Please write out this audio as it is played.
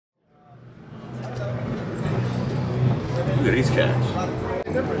at these cats.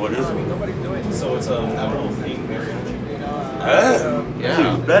 What is it? So it's a metal theme.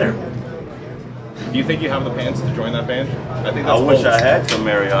 Yeah. Better. Do you think you have the pants to join that band? I think I that's wish I had some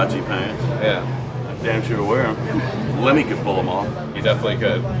mariachi pants. Yeah. I'm damn sure to wear them. Lemmy could pull them off. You definitely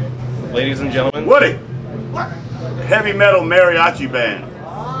could. Ladies and gentlemen. Woody! Heavy metal mariachi band.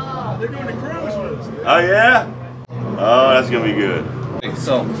 They're doing the cruise with us. Oh yeah? Oh, that's gonna be good.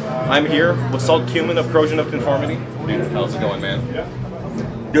 So, I'm here with Salt Cumin of Corrosion of Conformity. Dude, how's it going, man?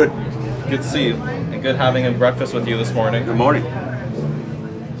 Good. Good to see you, and good having a breakfast with you this morning. Good morning.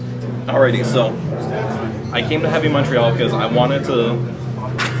 Alrighty, so I came to Heavy Montreal because I wanted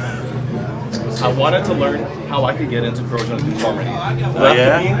to learn how I could get into Corrosion of Conformity. Do I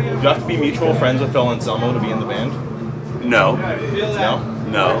have to be mutual friends with Phil Anselmo to be in the band? No. No?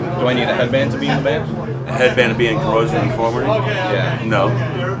 No. Do I need a headband to be in the band? A headband to be in Corrosion of Conformity? Yeah. No.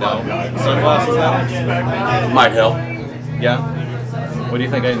 No? Sunglasses now? Might help. Yeah? What do you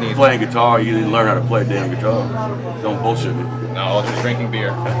think I need? Playing guitar, you need to learn how to play a damn guitar. Don't bullshit me. No, I'll just drinking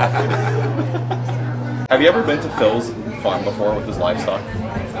beer. Have you ever been to Phil's farm before with his livestock?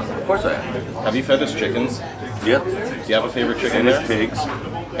 Of course I have. Have you fed his chickens? Yep. Do you have a favorite chicken And there? his pigs.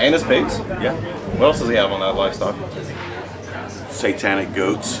 And his pigs? Yeah. What else does he have on that livestock? Satanic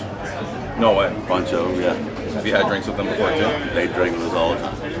goats. No way. Bunch of them, yeah. Have you had drinks with them before too? They drink with us all the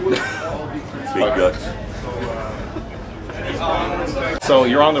time. Big guts. So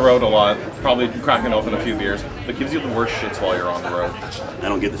you're on the road a lot, probably cracking open a few beers. What gives you the worst shits while you're on the road? I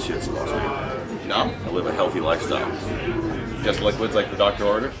don't get the shit sauce, man. No? I live a healthy lifestyle. Just liquids like the doctor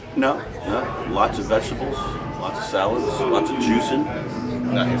ordered? No, no. Lots of vegetables, lots of salads, lots of juicing,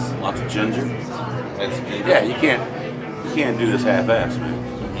 Nice. lots of ginger. It's ginger. Yeah, you can't do this half-ass,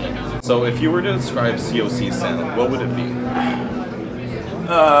 man. So if you were to describe COC's sound, what would it be?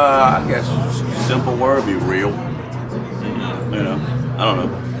 I guess simple word would be real. You know, I don't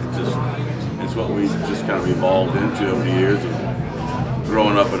know. It's what we just kind of evolved into over the years of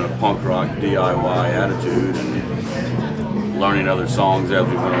growing up in a punk rock DIY attitude and learning other songs as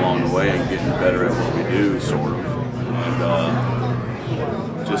we went along the way and getting better at what we do, sort of,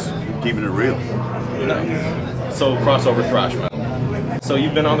 and just keeping it real. You know? So crossover thrash metal. So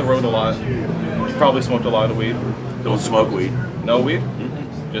you've been on the road a lot. You probably smoked a lot of weed. Don't smoke weed. No weed?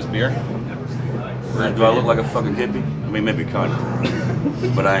 Just beer? Do I look like a fucking hippie? I mean, maybe kind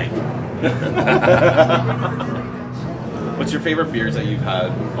of, but I ain't. What's your favorite beers that you've had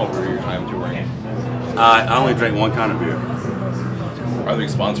over your time touring? I only drink one kind of beer. Are they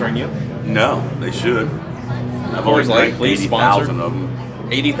sponsoring you? No, they should. I've Coors always Light, drank please 80,000 of them.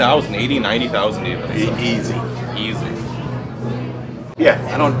 80,000, 80, 90,000 even. So Easy. easy. Yeah,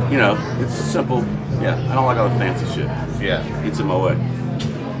 I don't, you know, it's simple. Yeah, I don't like all the fancy shit. Yeah. It's in my way.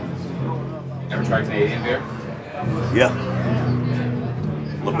 Ever tried Canadian beer? Yeah.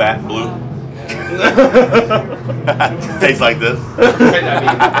 Labatt Blue. Tastes like this. I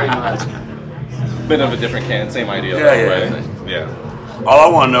mean, pretty much. Bit of a different can, same idea. Yeah, though, yeah. right? Yeah. All I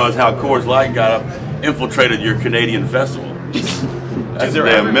want to know is how Coors Light got up, infiltrated your Canadian festival. That's they're a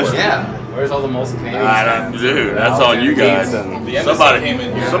damn everywhere. mystery. Yeah. Where's all the most Canadian stuff? Dude, that's on you guys. The embassy came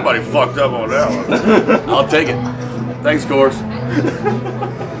in here. Somebody fucked up on that one. I'll take it. Thanks, Coors.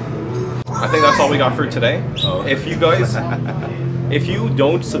 I think that's all we got for today. Oh. If you guys, if you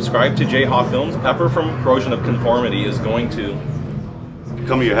don't subscribe to Jhofffilms, Pepper from Corrosion of Conformity is going to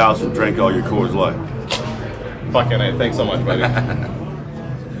Come to your house and drink all your Coors Light. fucking A. Thanks so much, buddy.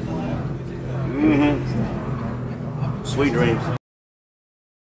 Sweet dreams.